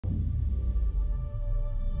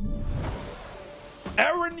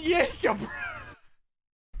Eren Yeager, bro.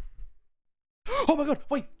 Oh my god,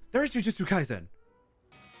 wait, there is Jujutsu Kaisen.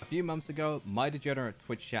 A few months ago, my degenerate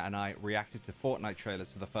Twitch chat and I reacted to Fortnite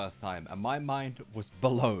trailers for the first time, and my mind was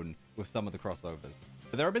blown with some of the crossovers.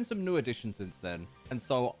 But there have been some new additions since then, and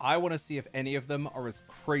so I want to see if any of them are as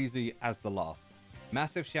crazy as the last.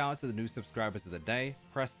 Massive shout out to the new subscribers of the day,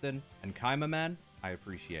 Preston and Kaima Man. I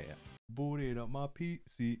appreciate it. Booted up my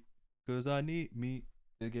PC, cause I need me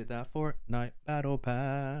to get that Fortnite battle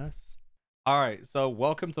pass. Alright, so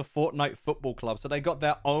welcome to Fortnite Football Club. So they got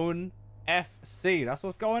their own FC. That's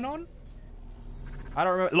what's going on? I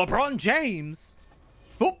don't remember. LeBron James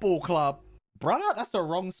Football Club. Brother, that's the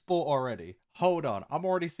wrong sport already. Hold on. I'm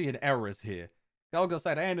already seeing errors here. I was gonna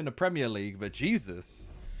say they ain't in the Premier League, but Jesus.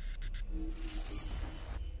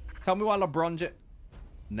 Tell me why Neymar,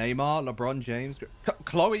 LeBron James,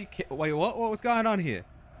 Chloe. Wait, what? What was going on here?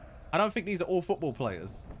 I don't think these are all football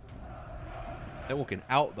players. They're walking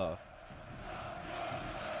out though.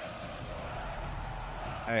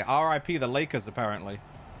 Hey, RIP the Lakers apparently.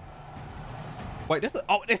 Wait, this is,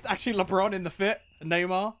 oh, it's actually LeBron in the fit.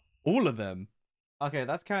 Neymar, all of them. Okay,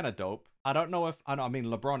 that's kind of dope. I don't know if I mean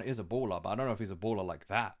LeBron is a baller, but I don't know if he's a baller like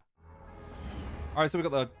that. All right, so we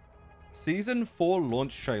got the season 4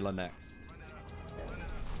 launch trailer next.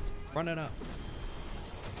 Run it up.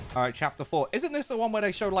 All right, chapter 4. Isn't this the one where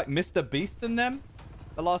they showed like Mr. Beast in them?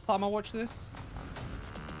 The last time I watched this.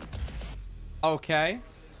 Okay.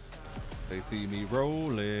 They see me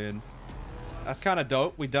rolling. That's kind of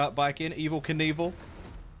dope. We dirt biking. Evil Knievel.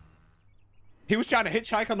 He was trying to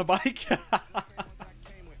hitchhike on the bike.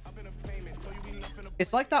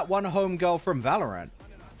 It's like that one home girl from Valorant.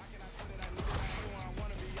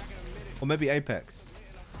 Or maybe Apex.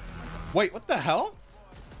 Wait, what the hell?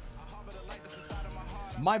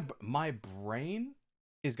 My brain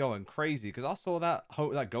is going crazy because I saw that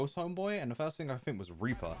Ghost Homeboy and the first thing I think was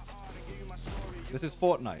Reaper. This is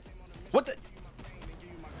Fortnite. What the?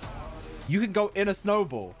 You can go in a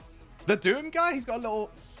snowball. The Doom guy? He's got a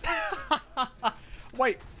little...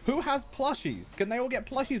 Wait, who has plushies? Can they all get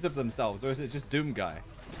plushies of themselves? Or is it just Doom guy?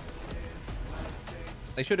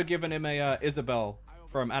 They should have given him a Isabel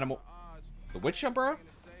from Animal... The Witcher, bro?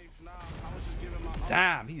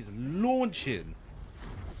 Damn, he's launching.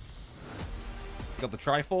 Got the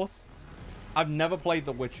Triforce. I've never played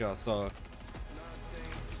The Witcher, so...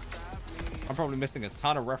 I'm probably missing a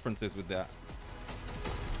ton of references with that.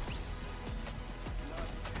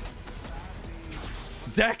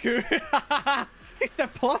 Deku! He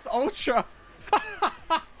said plus ultra!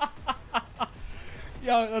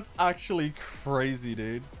 Yo, that's actually crazy,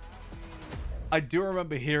 dude. I do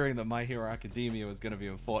remember hearing that My Hero Academia was going to be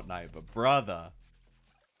in Fortnite, but brother...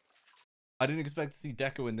 I didn't expect to see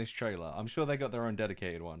Deku in this trailer. I'm sure they got their own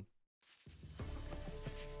dedicated one.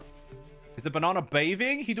 Is it Banana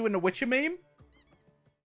bathing? He doing the Witcher meme?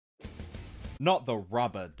 Not the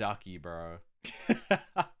rubber ducky, bro.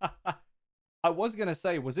 I was gonna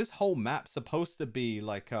say, was this whole map supposed to be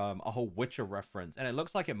like a whole Witcher reference? And it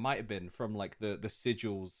looks like it might have been from like the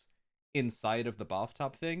sigils inside of the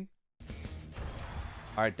bathtub thing.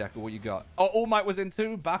 All right, Deku, what you got? Oh, All Might was in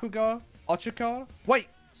too. Bakugo, Ochako. Wait,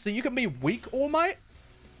 so you can be weak All Might?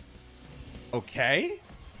 Okay.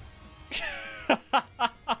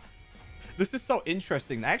 This is so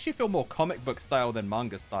interesting. They actually feel more comic book style than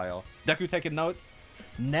manga style. Deku taking notes.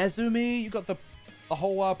 Nezumi, you got the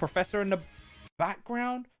whole professor in the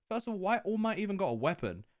background. First of all, why All Might even got a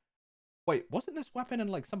weapon? Wait, wasn't this weapon in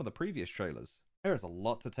like some of the previous trailers? There's a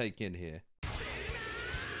lot to take in here.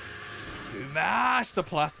 Smash the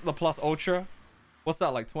plus ultra. What's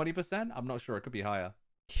that, like 20%? I'm not sure. It could be higher.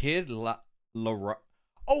 Kid Leroy.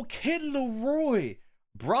 Oh, Kid Leroy.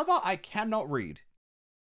 Brother, I cannot read.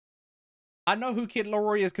 I know who Kid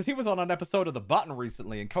Leroy is because he was on an episode of The Button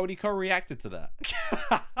recently and Cody co-reacted to that.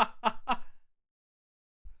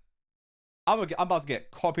 I'm about to get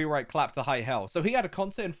copyright clapped to high hell. So he had a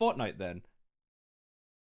concert in Fortnite then.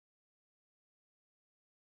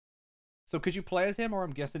 So could you play as him, or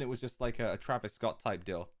I'm guessing it was just like a Travis Scott type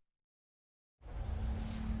deal?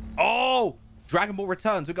 Oh! Dragon Ball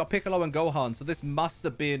Returns. We got Piccolo and Gohan. So this must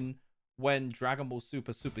have been when Dragon Ball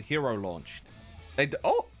Superhero launched.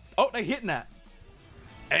 Oh, they hitting that.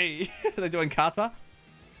 Hey, they're doing kata.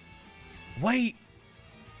 Wait.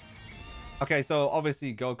 Okay, so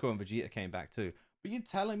obviously Goku and Vegeta came back too. But you're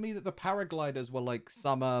telling me that the paragliders were like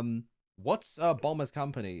some what's Bomber's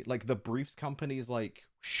company? Like the Briefs company's like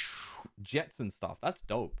jets and stuff. That's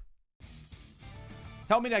dope.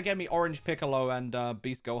 Tell me they gave me Orange Piccolo and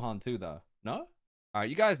Beast Gohan too though. No? All right,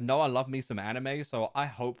 you guys know I love me some anime, so I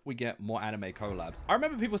hope we get more anime collabs. I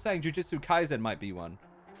remember people saying Jujutsu Kaisen might be one.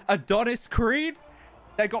 Adonis Creed?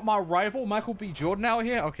 They got my rival, Michael B. Jordan, out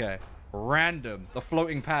here? Okay. Random. The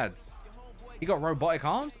floating pads. He got robotic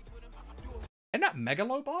arms? Isn't that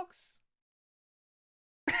Megalobox?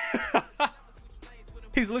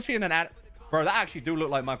 He's literally in an ad. Bro, that actually do look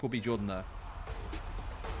like Michael B. Jordan, though.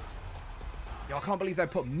 Yo, I can't believe they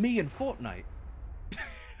put me in Fortnite.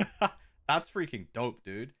 That's freaking dope,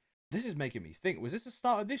 dude. This is making me think. Was this the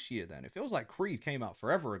start of this year, then? It feels like Creed came out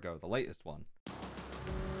forever ago, the latest one.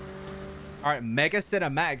 All right, mega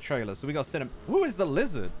cinematic trailer. So we got Who is the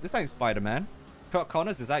lizard? This ain't Spider-Man. Kurt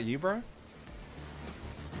Connors, is that you, bro?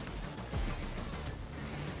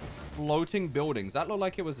 Floating buildings. That looked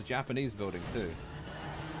like it was a Japanese building, too.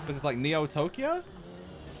 Was it like Neo Tokyo?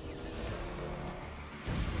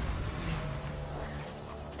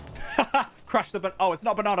 Crush the oh, it's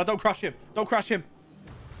not banana. Don't crush him. Don't crush him.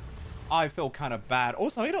 I feel kind of bad.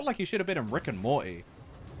 Also, he looked like he should have been in Rick and Morty.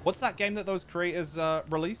 What's that game that those creators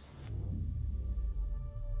released?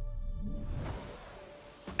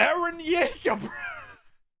 Eren Yeager, bro.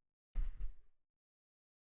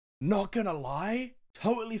 Not gonna lie.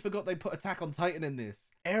 Totally forgot they put Attack on Titan in this.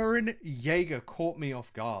 Eren Yeager caught me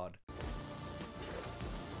off guard.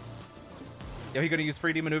 Yo, you gonna use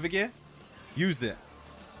 3D maneuver gear? Use it.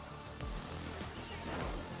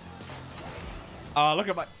 Look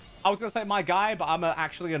at my... I was gonna say my guy, but I'm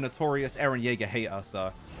actually a notorious Eren Yeager hater,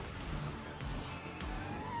 so...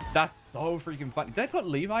 That's so freaking funny. Did they put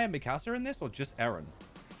Levi and Mikasa in this, or just Eren?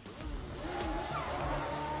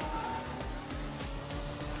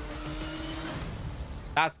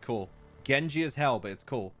 That's cool. Genji as hell, but it's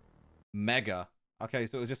cool. Mega. Okay,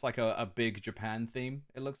 so it was just like a big Japan theme,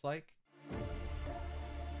 it looks like.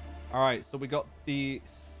 Alright, so we got the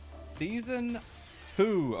Season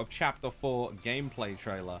 2 of Chapter 4 gameplay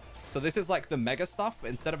trailer. So this is like the mega stuff, but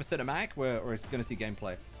instead of a cinematic, we're going to see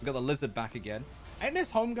gameplay. We got the lizard back again. Ain't this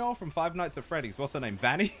homegirl from Five Nights at Freddy's? What's her name?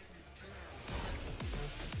 Vanny?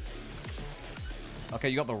 Okay,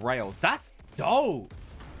 you got the rails. That's dope.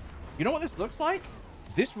 You know what this looks like?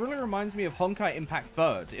 This really reminds me of Honkai Impact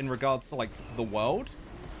 3rd in regards to, like, the world.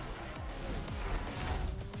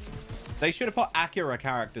 They should have put Akira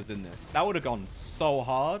characters in this. That would have gone so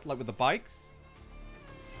hard, like with the bikes.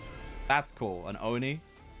 That's cool. An Oni.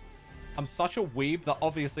 I'm such a weeb that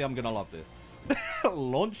obviously I'm going to love this.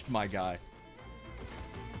 Launched my guy.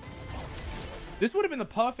 This would have been the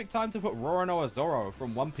perfect time to put Roronoa Zoro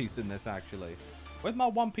from One Piece in this, actually. Where's my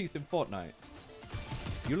One Piece in Fortnite?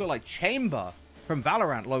 You look like Chamber from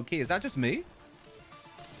Valorant, low-key. Is that just me?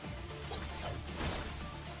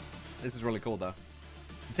 This is really cool, though.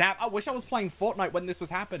 Damn, I wish I was playing Fortnite when this was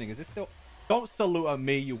happening. Is this still... Don't salute at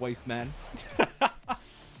me, you waste man.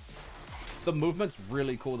 The movement's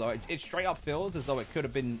really cool, though. It straight up feels as though it could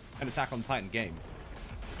have been an Attack on Titan game.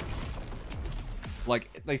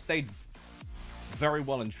 Like, they stayed very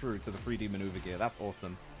well and true to the 3D maneuver gear. That's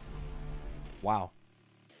awesome. Wow.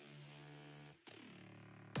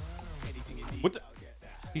 What the?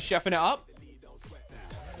 He's chefing it up?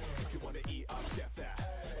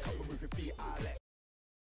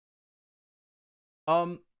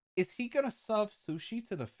 Is he gonna serve sushi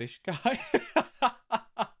to the fish guy?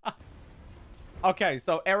 Okay,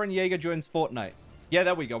 so Eren Yeager joins Fortnite. Yeah,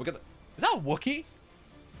 there we go. We got the... Is that a Wookiee?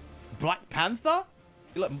 Black Panther?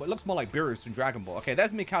 It looks more like Beerus from Dragon Ball. Okay,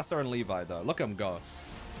 there's Mikasa and Levi, though. Look at him go.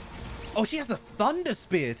 Oh, she has a Thunder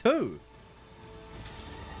Spear, too.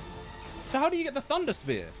 So how do you get the Thunder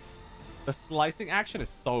Spear? The slicing action is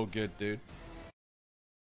so good, dude.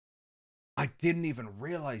 I didn't even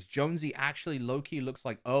realize Jonesy actually low-key looks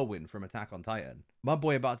like Erwin from Attack on Titan. My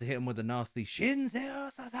boy about to hit him with a nasty Shinzeo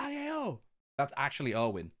Sasageo. That's actually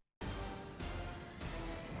Erwin.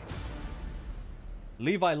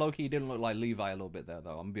 Levi low-key didn't look like Levi a little bit there,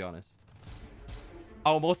 though. I'm gonna be honest.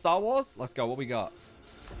 Oh, more Star Wars? Let's go. What we got?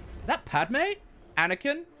 Is that Padme?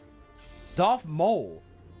 Anakin? Darth Maul?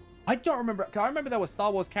 I don't remember. I remember there were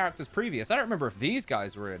Star Wars characters previous. I don't remember if these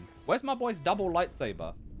guys were in. Where's my boy's double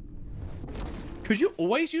lightsaber? Could you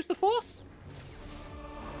always use the Force?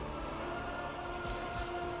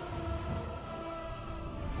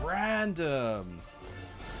 Random.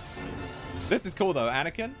 This is cool, though.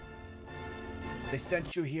 Anakin? They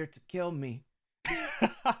sent you here to kill me.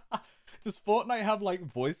 Does Fortnite have, like,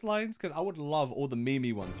 voice lines? Because I would love all the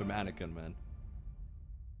meme ones from Anakin, man.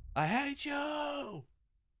 I hate you!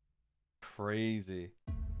 Crazy.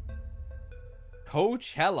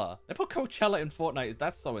 Coachella. They put Coachella in Fortnite.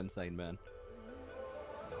 That's so insane, man.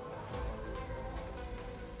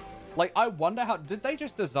 Like, I wonder how... Did they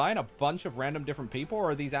just design a bunch of random different people,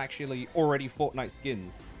 or are these actually already Fortnite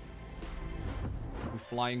skins? We're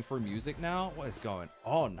flying through music now? What is going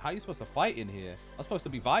on? How are you supposed to fight in here? I'm supposed to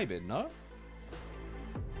be vibing, no?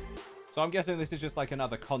 So I'm guessing this is just like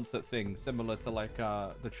another concert thing, similar to like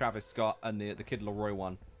the Travis Scott and the Kid Laroi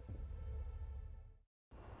one.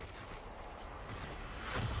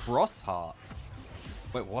 Crossheart.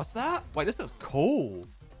 Wait, what's that? Wait, this looks cool.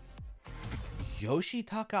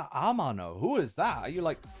 Yoshitaka Amano. Who is that? Are you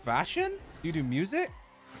like fashion? Do you do music?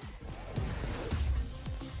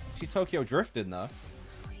 She Tokyo drifted though.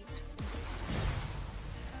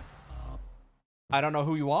 I don't know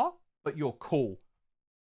who you are, but you're cool.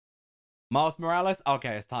 Miles Morales?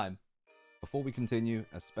 Okay, it's time. Before we continue,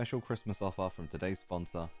 a special Christmas offer from today's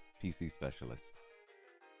sponsor, PC Specialist.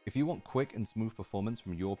 If you want quick and smooth performance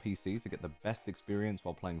from your PC to get the best experience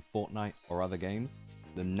while playing Fortnite or other games,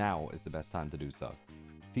 then now is the best time to do so.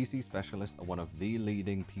 PC Specialist are one of the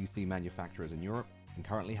leading PC manufacturers in Europe and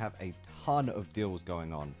currently have a ton of deals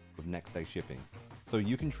going on with next day shipping, so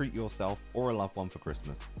you can treat yourself or a loved one for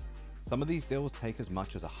Christmas. Some of these deals take as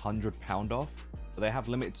much as £100 off, but they have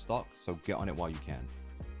limited stock, so get on it while you can.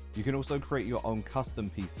 You can also create your own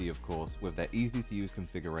custom PC, of course, with their easy-to-use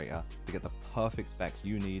configurator to get the perfect specs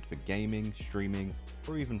you need for gaming, streaming,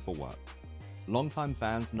 or even for work. Longtime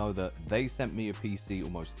fans know that they sent me a PC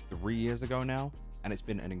almost 3 years ago now, and it's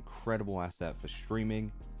been an incredible asset for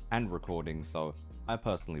streaming and recording, so I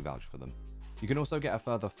personally vouch for them. You can also get a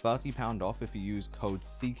further £30 off if you use code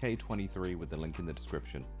CK23 with the link in the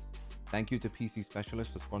description. Thank you to PC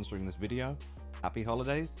Specialist for sponsoring this video. Happy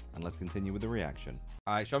holidays, and let's continue with the reaction.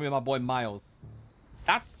 All right, show me my boy Miles.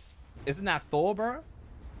 Isn't that Thor, bro?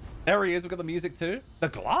 There he is. We've got the music too. The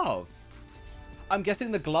glove. I'm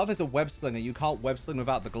guessing the glove is a web slinger. You can't web sling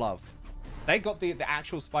without the glove. They got the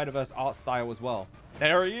actual Spider-Verse art style as well.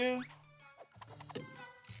 There he is.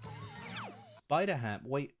 Spider-Ham.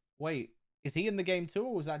 Wait. Is he in the game too,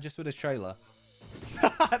 or was that just with his trailer?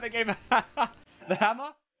 The game. The hammer?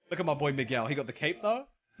 Look at my boy Miguel. He got the cape though.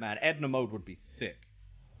 Man, Edna mode would be sick.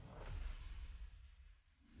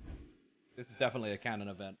 This is definitely a canon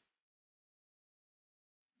event.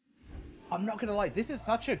 I'm not gonna lie, this is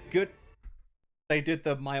such a good... They did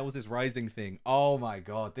the Miles is Rising thing. Oh my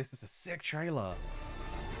god, this is a sick trailer.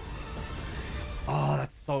 Oh,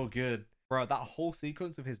 that's so good. Bro, that whole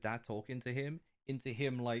sequence of his dad talking to him, into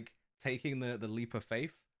him like taking the leap of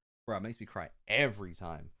faith. Bro, it makes me cry every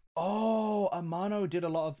time. Oh, Amano did a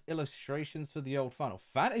lot of illustrations for the old Final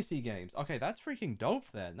Fantasy games. Okay, that's freaking dope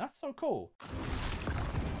then. That's so cool.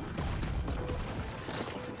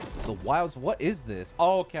 The Wilds, what is this?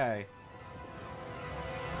 Okay.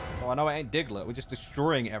 So I know it ain't Diglett. We're just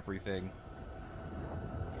destroying everything.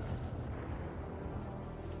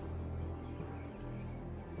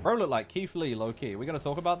 Bro look like Keith Lee, low-key. Are we gonna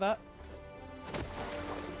talk about that?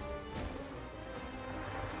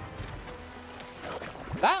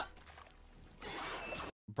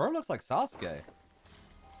 Bro looks like Sasuke.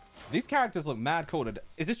 These characters look mad cool.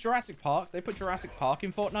 Is this Jurassic Park? They put Jurassic Park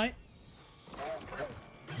in Fortnite?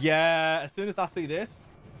 Yeah, as soon as I see this.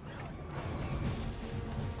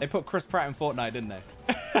 They put Chris Pratt in Fortnite, didn't they?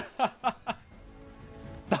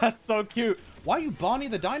 That's so cute. Why are you Barney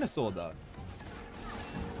the dinosaur, though?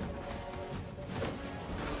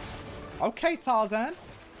 Okay, Tarzan.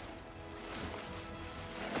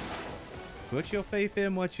 Put your faith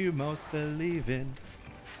in what you most believe in.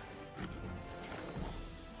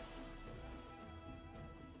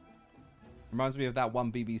 Reminds me of that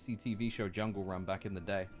one BBC TV show, Jungle Run, back in the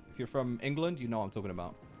day. If you're from England, you know what I'm talking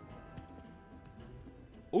about.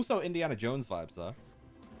 Also, Indiana Jones vibes, though.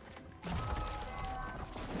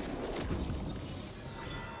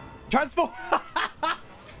 Transform!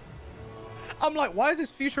 I'm like, why is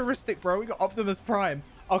this futuristic, bro? We got Optimus Prime.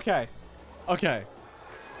 Okay. Okay.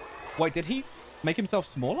 Wait, did he make himself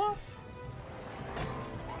smaller?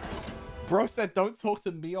 Bro said, don't talk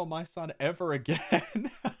to me or my son ever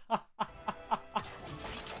again.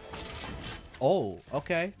 Oh,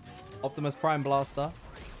 okay. Optimus Prime Blaster.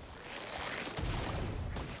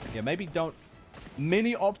 Yeah, maybe don't...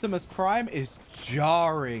 Mini Optimus Prime is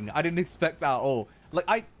jarring. I didn't expect that at all.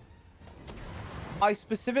 Like, I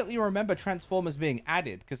specifically remember Transformers being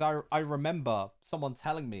added because I remember someone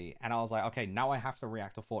telling me and I was like, okay, now I have to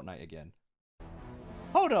react to Fortnite again.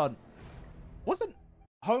 Hold on. Wasn't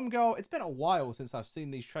Homegirl... It's been a while since I've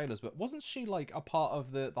seen these trailers, but wasn't she like a part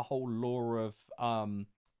of the whole lore of...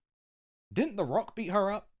 Didn't The Rock beat her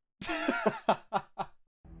up?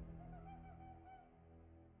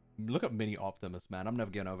 Look at Mini Optimus, man. I'm never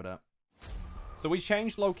getting over that. So we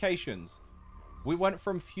changed locations. We went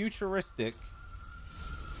from futuristic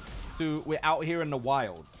to we're out here in the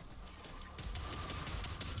wilds.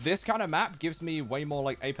 This kind of map gives me way more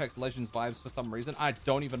like Apex Legends vibes for some reason. I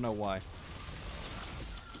don't even know why.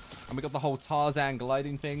 And we got the whole Tarzan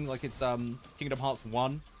gliding thing like it's Kingdom Hearts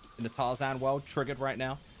 1. in the Tarzan world triggered right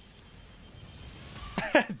now.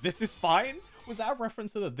 This is fine? Was that a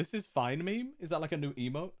reference to the "this is fine" meme? Is that like a new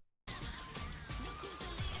emote?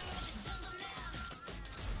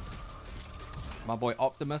 My boy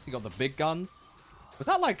Optimus, he got the big guns. Was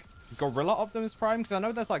that like Gorilla Optimus Prime? Because I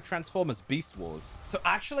know there's like Transformers Beast Wars. So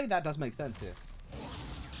actually that does make sense here.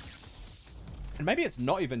 And maybe it's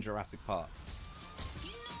not even Jurassic Park.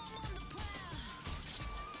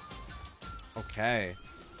 Okay.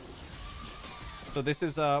 So this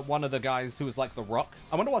is one of the guys who was like The Rock.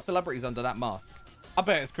 I wonder what celebrity's under that mask. I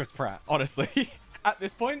bet it's Chris Pratt, honestly. At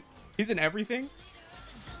this point, he's in everything.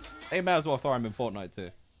 They may as well throw him in Fortnite too.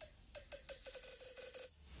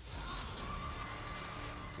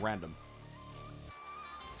 Random.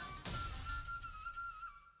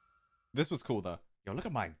 This was cool though. Yo, look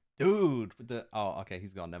at my dude with the... Oh, okay,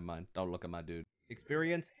 he's gone. Never mind. Don't look at my dude.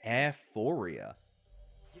 Experience Airphoria.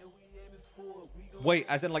 Wait,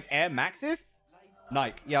 as in like Air Maxes?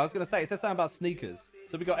 Nike. Yeah, I was gonna say, it says something about sneakers.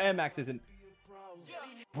 So we got Air Maxes and...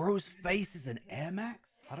 Bro's face is an Air Max?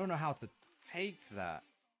 I don't know how to take that.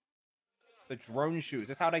 The drone shoes. Is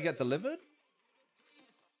this how they get delivered?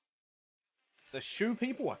 The shoe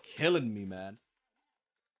people are killing me, man.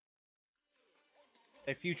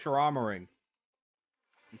 They're Futuramaing.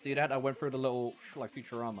 You see that? I went through the little, like,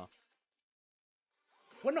 Futurama.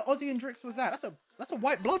 When the Ozzy and Drix was that? That's a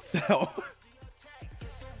white blood cell.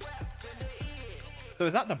 So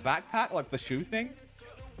is that the backpack, like the shoe thing?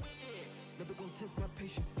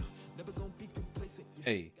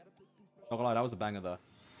 Hey. Not gonna lie, that was a banger though.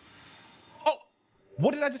 Oh!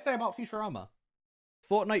 What did I just say about Futurama?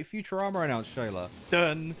 Fortnite Futurama announced trailer.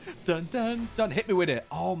 Dun, dun, dun, dun. Hit me with it.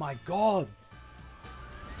 Oh my god.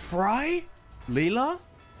 Fry? Leela?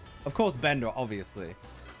 Of course, Bender, obviously.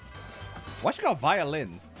 Why she got a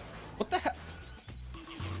violin? What the hell?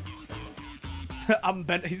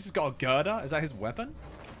 Bender. He's just got a girder. Is that his weapon?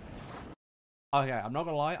 Okay, I'm not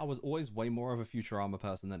gonna lie. I was always way more of a Futurama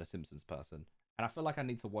person than a Simpsons person. And I feel like I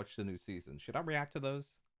need to watch the new season. Should I react to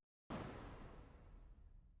those?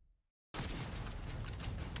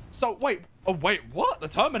 So, wait. Oh, wait. What? The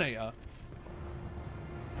Terminator?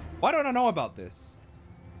 Why don't I know about this?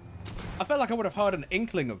 I felt like I would have heard an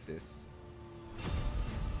inkling of this.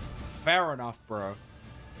 Fair enough, bro.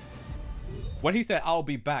 When he said, "I'll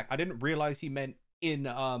be back," I didn't realize he meant in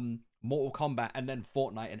Mortal Kombat and then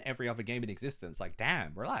Fortnite and every other game in existence. Like,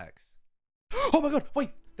 damn, relax. Oh my god,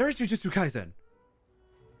 wait. There is Jujutsu Kaisen.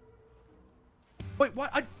 Wait,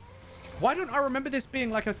 why don't I remember this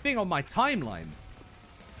being like a thing on my timeline?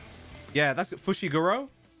 Yeah, that's Fushiguro.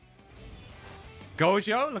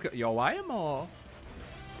 Gojo, look at Yowaimo.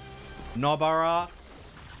 Nobara.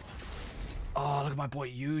 Oh, look at my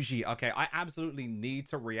boy Yuji. Okay, I absolutely need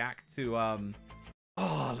to react to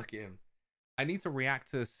oh, look at him. I need to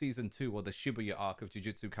react to season 2 or the Shibuya arc of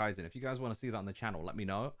Jujutsu Kaisen. If you guys want to see that on the channel, let me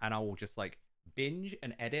know and I will just like binge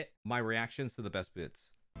and edit my reactions to the best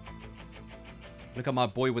bits. Look at my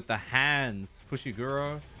boy with the hands,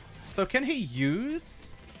 Fushiguro. So can he use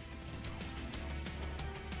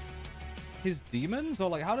his demons, or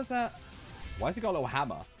like how does that... Why has he got a little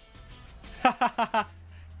hammer?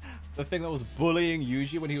 The thing that was bullying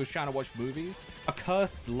Yuji when he was trying to watch movies. A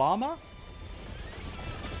cursed llama?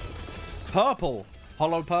 Purple.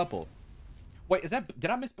 Hollow purple. Wait, is that... Did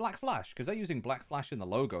I miss Black Flash? Because they're using Black Flash in the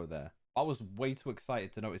logo there. I was way too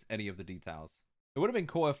excited to notice any of the details. It would have been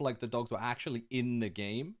cool if like the dogs were actually in the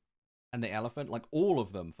game. And the elephant, like all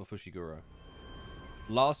of them for Fushiguro.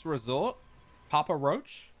 Last Resort. Papa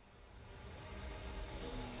Roach.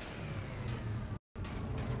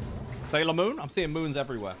 Sailor Moon? I'm seeing moons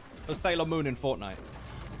everywhere. There's Sailor Moon in Fortnite.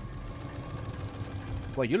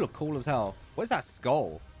 Wait, you look cool as hell. What is that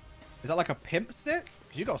skull? Is that like a pimp stick?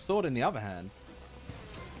 Because you got a sword in the other hand.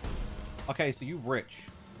 Okay, so you rich.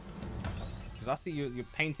 Because I see your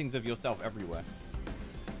paintings of yourself everywhere.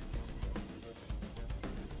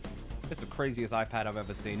 It's the craziest iPad I've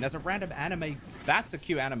ever seen. There's a random anime. That's a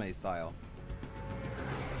cute anime style.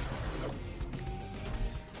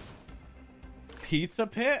 Pizza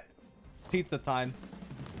pit? Pizza time.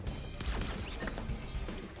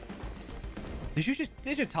 Did you just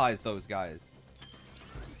digitize those guys?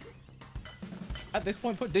 At this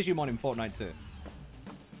point, put Digimon in Fortnite too.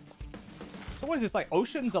 So what is this, like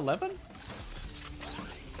Ocean's 11?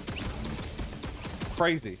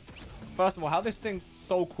 Crazy. First of all, how this thing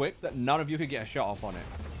so quick that none of you could get a shot off on it?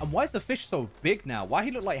 And why is the fish so big now? Why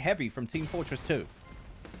he look like Heavy from Team Fortress 2?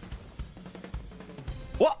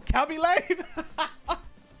 What? Cabby Lane?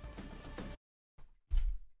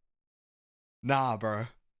 Nah, bro.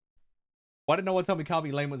 Why did no one tell me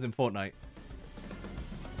Kami Lane was in Fortnite?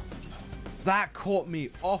 That caught me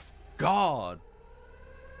off guard.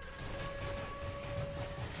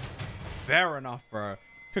 Fair enough, bro.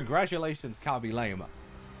 Congratulations, Calby Lame.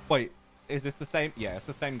 Wait, is this the same? Yeah, it's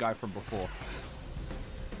the same guy from before.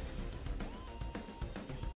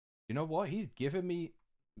 You know what? He's giving me...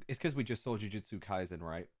 It's because we just saw Jujutsu Kaisen,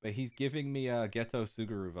 right? But he's giving me Geto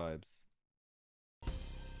Suguru vibes.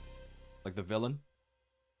 Like the villain.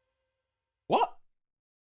 What?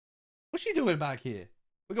 What's she doing back here?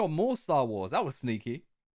 We got more Star Wars. That was sneaky.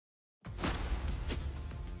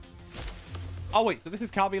 Oh, wait. So this is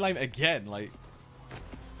Calby Lame again. Like...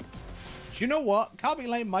 Do you know what? Calby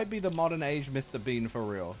Lame might be the modern age Mr. Bean for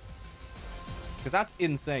real. Because that's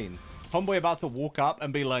insane. Homeboy about to walk up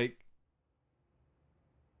and be like...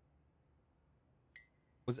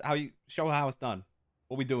 How you show how it's done?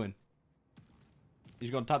 What we doing? You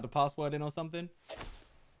just gonna type the password in or something?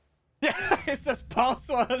 Yeah, it says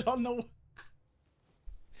password on the...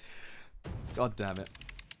 God damn it.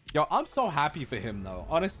 Yo, I'm so happy for him though.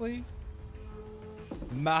 Honestly.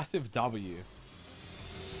 Massive W.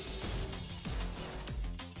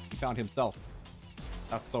 He found himself.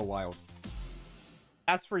 That's so wild.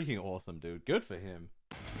 That's freaking awesome, dude. Good for him.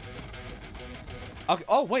 Okay.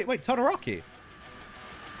 Oh, wait. Todoroki.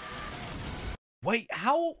 Wait,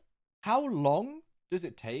 how long does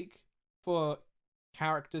it take for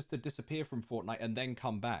characters to disappear from Fortnite and then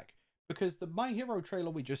come back? Because the My Hero trailer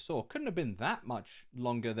we just saw couldn't have been that much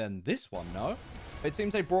longer than this one, no? It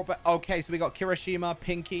seems they brought back... Okay, so we got Kirishima,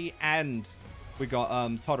 Pinky, and we got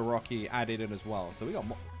Todoroki added in as well. So we got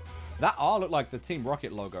more... That all looked like the Team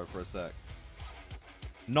Rocket logo for a sec.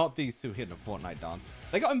 Not these two hitting a Fortnite dance.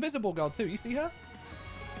 They got Invisible Girl too. You see her?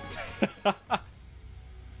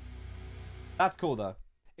 That's cool though.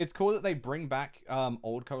 It's cool that they bring back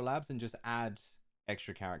old collabs and just add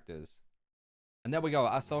extra characters. And there we go,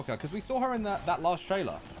 Ahsoka, because we saw her in that last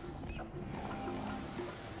trailer.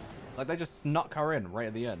 Like they just snuck her in right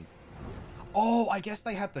at the end. Oh, I guess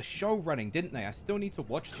they had the show running, didn't they? I still need to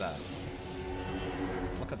watch that.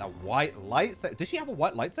 Look at that white lightsaber. Did she have a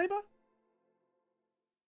white lightsaber?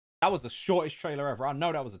 That was the shortest trailer ever. I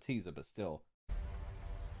know that was a teaser, but still.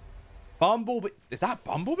 Bumblebee. Is that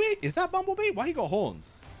Bumblebee? Is that Bumblebee? Why he got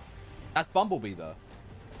horns? That's Bumblebee, though.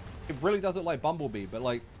 It really does look like Bumblebee, but,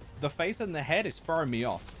 like, the face and the head is throwing me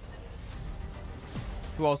off.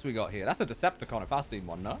 Who else we got here? That's a Decepticon if I've seen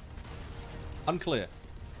one, no? Unclear.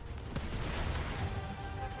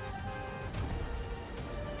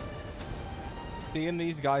 Seeing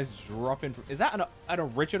these guys drop in... Is that an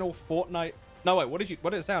original Fortnite... No, wait, what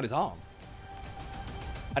did it say on his arm?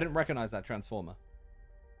 I didn't recognize that Transformer.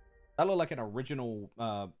 That looked like an original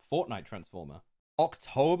Fortnite Transformer.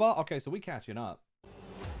 October? Okay, so we catching up.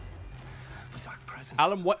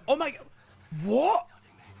 Alan, what? Oh my God. What?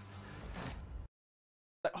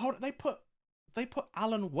 Hold on, they put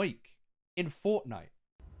Alan Wake in Fortnite.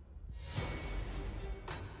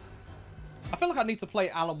 I feel like I need to play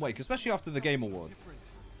Alan Wake, especially after the Game Awards.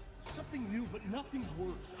 Something new, but nothing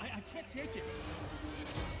works. I can't take it.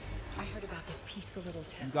 I heard about this peaceful little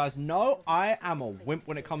town. You guys know I am a wimp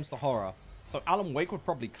when it comes to horror. So Alan Wake would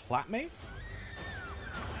probably clap me.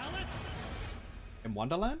 Alice? In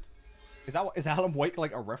Wonderland? Is Alan Wake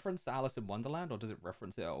like a reference to Alice in Wonderland, or does it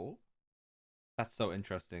reference it at all? That's so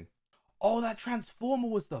interesting. Oh, that Transformer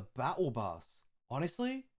was the battle bus.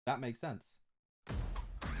 Honestly, that makes sense.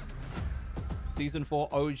 Season 4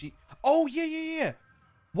 OG. Oh, yeah.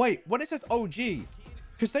 Wait, when it says OG,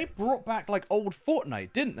 because they brought back like old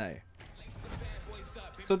Fortnite, didn't they?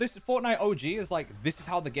 So this Fortnite OG is like, this is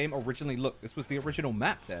how the game originally looked. This was the original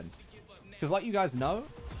map then. Because like you guys know,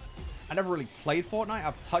 I never really played Fortnite.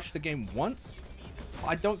 I've touched the game once.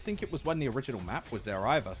 I don't think it was when the original map was there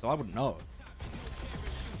either, so I wouldn't know.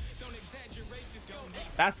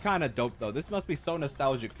 That's kind of dope though. This must be so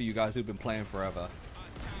nostalgic for you guys who've been playing forever.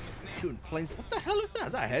 Shooting planes. What the hell is that?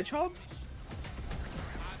 Is that a hedgehog?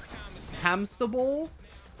 Hamster ball?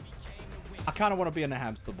 I kind of want to be in a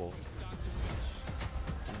hamster ball.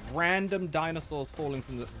 Random dinosaurs falling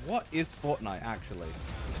from the... What is Fortnite, actually?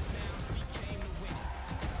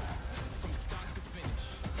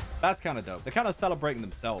 That's kind of dope. They're kind of celebrating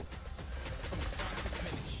themselves.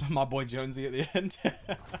 My boy Jonesy at the end.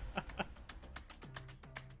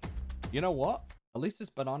 You know what? At least this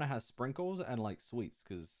banana has sprinkles and, like, sweets,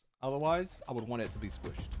 because otherwise, I would want it to be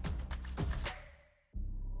squished.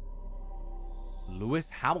 Lewis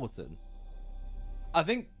Hamilton. I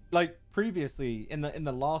think like previously in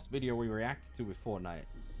the last video we reacted to with Fortnite,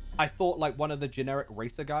 I thought like one of the generic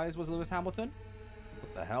racer guys was Lewis Hamilton.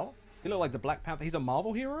 What the hell? He looked like the Black Panther. He's a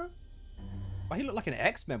Marvel hero? But he looked like an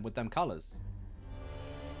X-Men with them colors.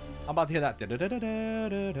 I'm about to hear that. Da -da -da -da -da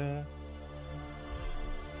 -da -da.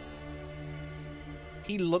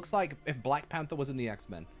 He looks like if Black Panther was in the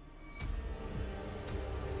X-Men.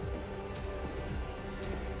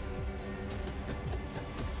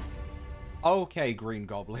 Okay, Green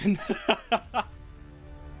Goblin.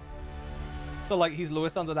 So, like, he's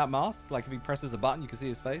Lewis under that mask? Like, if he presses a button, you can see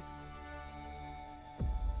his face?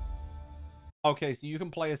 Okay, so you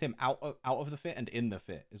can play as him out of the fit and in the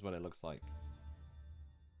fit, is what it looks like.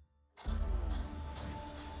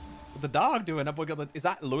 What the dog doing? Is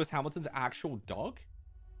that Lewis Hamilton's actual dog?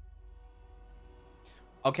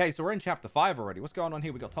 Okay, so we're in chapter 5 already. What's going on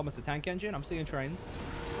here? We got Thomas the Tank Engine. I'm seeing trains.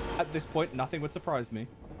 At this point, nothing would surprise me.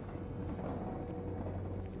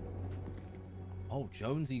 Oh,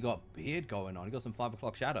 Jonesy got beard going on. He got some 5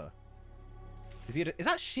 o'clock shadow. Is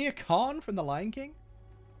that Shere Khan from The Lion King?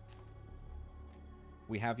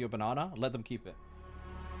 We have your banana. Let them keep it.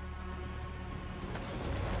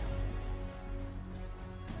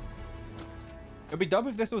 It'd be dope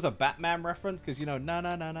if this was a Batman reference, because, you know, na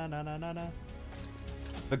na na na na na na na.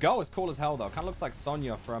 The girl is cool as hell, though. Kind of looks like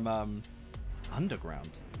Sonya from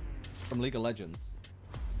Underground, from League of Legends.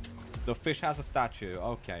 The fish has a statue.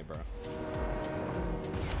 Okay, bro.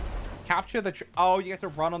 Capture the oh, you get to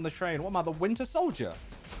run on the train. What am I, the Winter Soldier?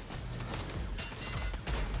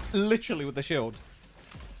 Literally with the shield.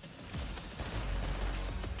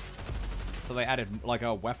 So they added like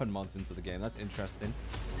weapon mods into the game. That's interesting.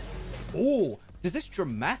 Oh, does this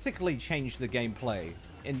dramatically change the gameplay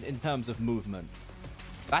in terms of movement?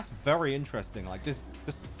 That's very interesting. Like this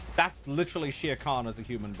that's literally Shere Khan as a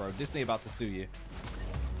human, bro. Disney about to sue you.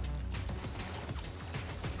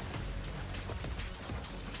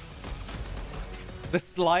 The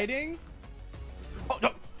sliding? Oh,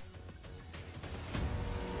 no.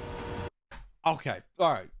 Okay.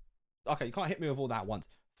 All right. Okay, you can't hit me with all that at once.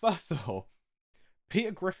 First of all,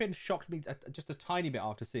 Peter Griffin shocked me just a tiny bit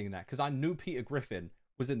after seeing that, because I knew Peter Griffin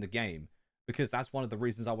was in the game, because that's one of the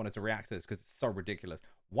reasons I wanted to react to this, because it's so ridiculous.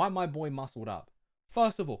 Why my boy muscled up?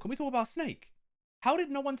 First of all, can we talk about Snake? How did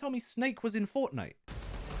no one tell me Snake was in Fortnite?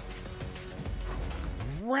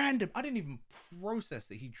 Random. I didn't even process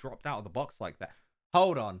that he dropped out of the box like that.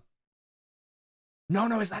 Hold on.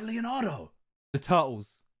 No, is that Leonardo? The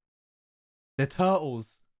turtles. The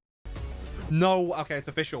turtles. No, okay, it's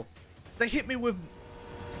official. They hit me with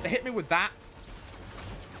that.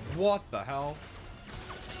 What the hell?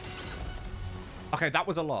 Okay, that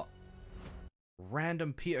was a lot.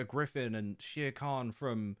 Random Peter Griffin and Shere Khan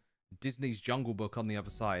from Disney's Jungle Book on the other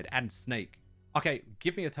side, and Snake. Okay,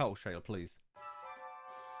 give me a turtle trailer, please.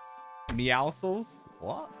 Meowscles?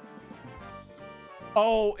 What?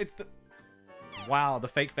 Oh, it's the... Wow, the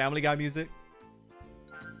fake Family Guy music.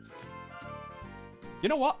 You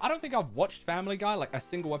know what? I don't think I've watched Family Guy, like a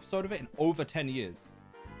single episode of it, in over 10 years.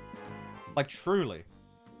 Like, truly.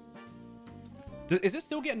 Is it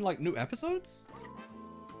still getting, like, new episodes?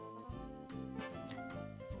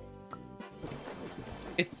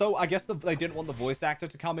 It's so... I guess they didn't want the voice actor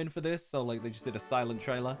to come in for this, so, like, they just did a silent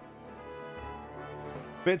trailer.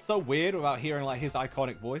 But it's so weird without hearing, like, his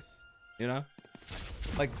iconic voice, you know?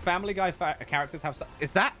 Like, Family Guy characters have...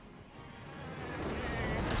 Is that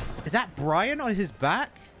Brian on his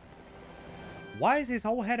back? Why is his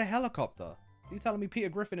whole head a helicopter? Are you telling me Peter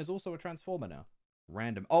Griffin is also a Transformer now?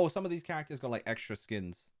 Random. Oh, some of these characters got, like, extra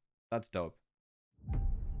skins. That's dope.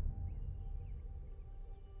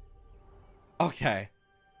 Okay.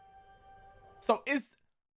 So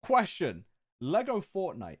question. Lego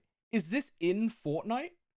Fortnite. Is this in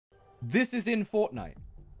Fortnite? This is in Fortnite.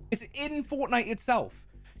 It's in Fortnite itself.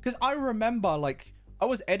 Because I remember, like, I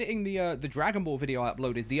was editing the Dragon Ball video I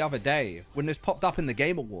uploaded the other day when this popped up in the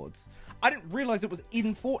Game Awards. I didn't realize it was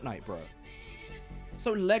in Fortnite, bro.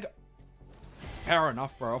 So Lego... Fair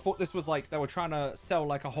enough, bro. I thought this was like they were trying to sell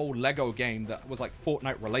like a whole Lego game that was like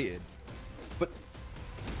Fortnite related. But...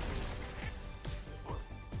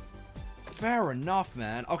 Fair enough,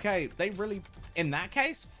 man. Okay, they really... In that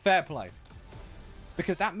case, fair play.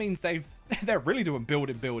 Because that means they're really doing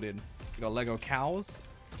building. You got Lego cows.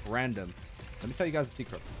 Random. Let me tell you guys a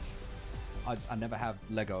secret. I never have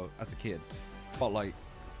Lego as a kid. But like,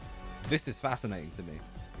 this is fascinating to me.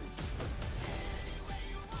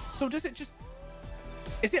 So does it just...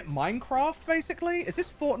 Is it Minecraft, basically? Is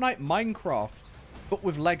this Fortnite Minecraft, but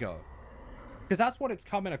with Lego? Because that's what it's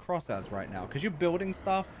coming across as right now. Because you're building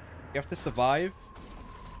stuff. You have to survive.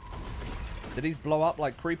 Did these blow up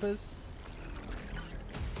like creepers?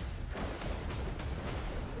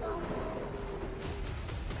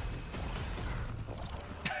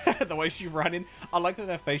 The way she's running. I like that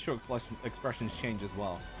their facial expressions change as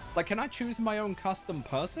well. Like, can I choose my own custom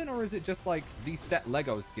person? Or is it just like these set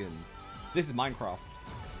Lego skins? This is Minecraft.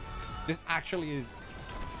 This actually is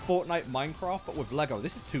Fortnite Minecraft, but with Lego.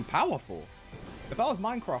 This is too powerful. If I was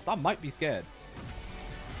Minecraft, I might be scared.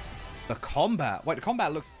 The combat. Wait, the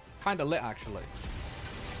combat looks kind of lit, actually.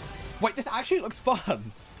 Wait, this actually looks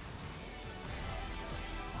fun.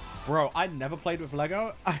 Bro, I never played with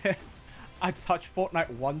Lego. I touched Fortnite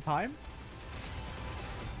one time.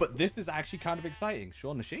 But this is actually kind of exciting.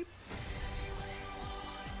 Shaun the Sheep.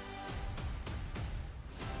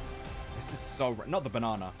 This is so... Not the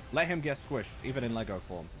banana. Let him get squished, even in Lego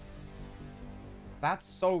form. That's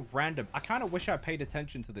so random. I kind of wish I paid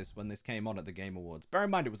attention to this when this came on at the Game Awards. Bear in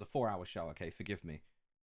mind, it was a 4-hour show, okay? Forgive me.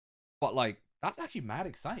 But, like, that's actually mad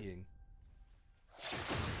exciting.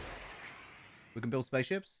 We can build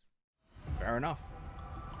spaceships? Fair enough.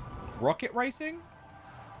 Rocket racing?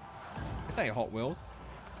 This ain't Hot Wheels.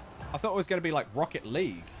 I thought it was going to be like Rocket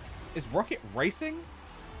League. Is Rocket Racing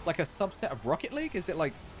like a subset of Rocket League? Is it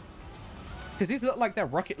like... Because these look like they're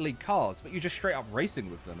Rocket League cars, but you're just straight up racing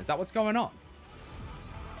with them. Is that what's going on?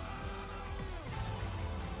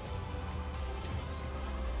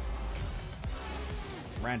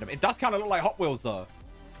 Random. It does kind of look like Hot Wheels, though.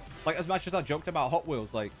 Like, as much as I joked about Hot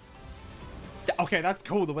Wheels, like... Okay, that's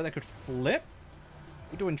cool. The way they could flip.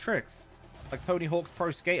 We're doing tricks. Like Tony Hawk's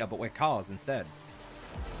Pro Skater, but we're cars instead.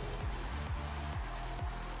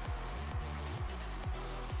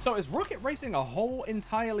 So is Rocket Racing a whole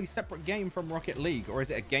entirely separate game from Rocket League? Or is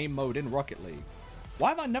it a game mode in Rocket League? Why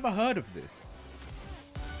have I never heard of this?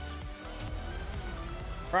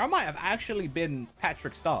 Or I might have actually been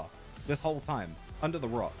Patrick Star this whole time. Under the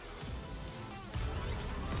rock.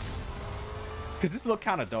 Because this looked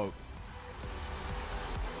kind of dope.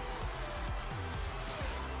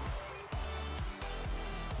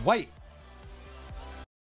 Wait.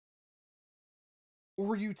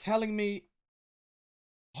 Or are you telling me...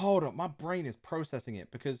 Hold up, my brain is processing it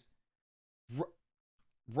because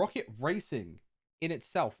Rocket Racing in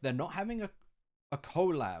itself, they're not having a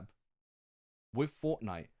collab with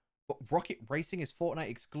Fortnite, but Rocket Racing is Fortnite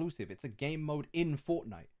exclusive. It's a game mode in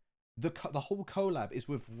Fortnite. The whole collab is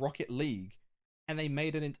with Rocket League, and they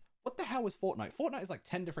made it into... What the hell is Fortnite? Fortnite is like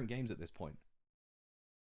 10 different games at this point.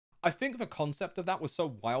 I think the concept of that was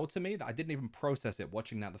so wild to me that I didn't even process it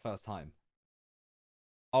watching that the first time.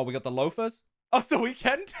 Oh, we got the loafers? Oh, it's the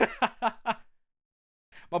weekend?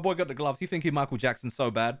 My boy got the gloves. You think he Michael Jackson so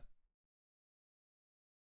bad?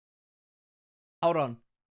 Hold on.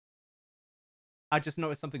 I just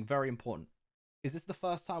noticed something very important. Is this the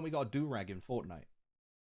first time we got a do-rag in Fortnite?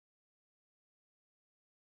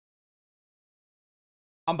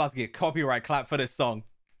 I'm about to get copyright clap for this song.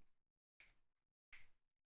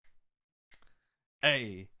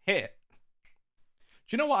 Hey, hit.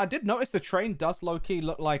 Do you know what? I did notice the train does low-key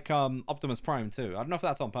look like Optimus Prime too. I don't know if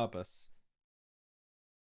that's on purpose.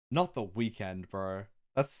 Not the weekend, bro.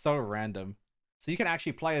 That's so random. So you can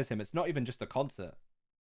actually play as him. It's not even just a concert.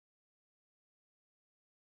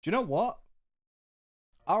 Do you know what?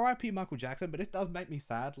 R.I.P. Michael Jackson, but this does make me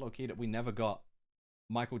sad, low-key, that we never got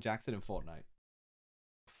Michael Jackson in Fortnite.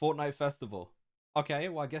 Fortnite Festival. Okay,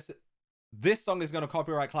 well, I guess this song is going to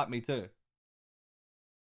copyright clap me too.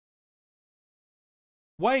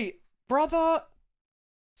 Wait, brother.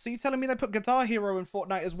 So you telling me they put Guitar Hero in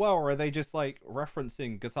Fortnite as well, or are they just like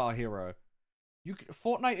referencing Guitar Hero?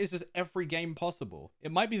 Fortnite is just every game possible.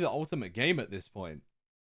 It might be the ultimate game at this point.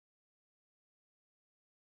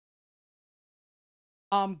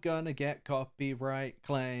 I'm gonna get copyright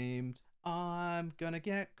claimed. I'm gonna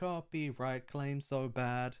get copyright claimed so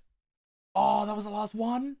bad. Oh, that was the last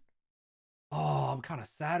one? Oh, I'm kind of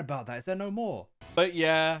sad about that. Is there no more? But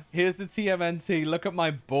yeah, here's the TMNT. Look at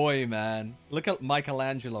my boy, man. Look at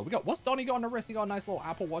Michelangelo. What's Donnie got on the wrist? He got a nice little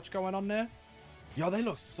Apple Watch going on there. Yo, they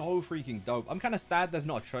look so freaking dope. I'm kind of sad there's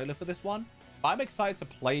not a trailer for this one. But I'm excited to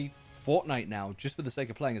play Fortnite now just for the sake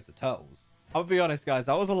of playing as the Turtles. I'll be honest, guys.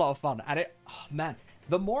 That was a lot of fun. And oh, man,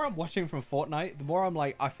 the more I'm watching from Fortnite, the more I'm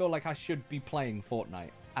like, I feel like I should be playing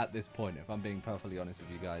Fortnite at this point, if I'm being perfectly honest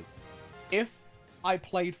with you guys. If I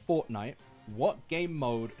played Fortnite, what game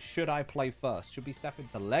mode should I play first? Should we step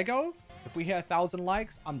into Lego? If we hit 1,000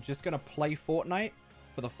 likes, I'm just going to play Fortnite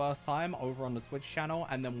for the first time over on the Twitch channel,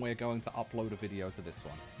 and then we're going to upload a video to this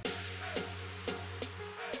one.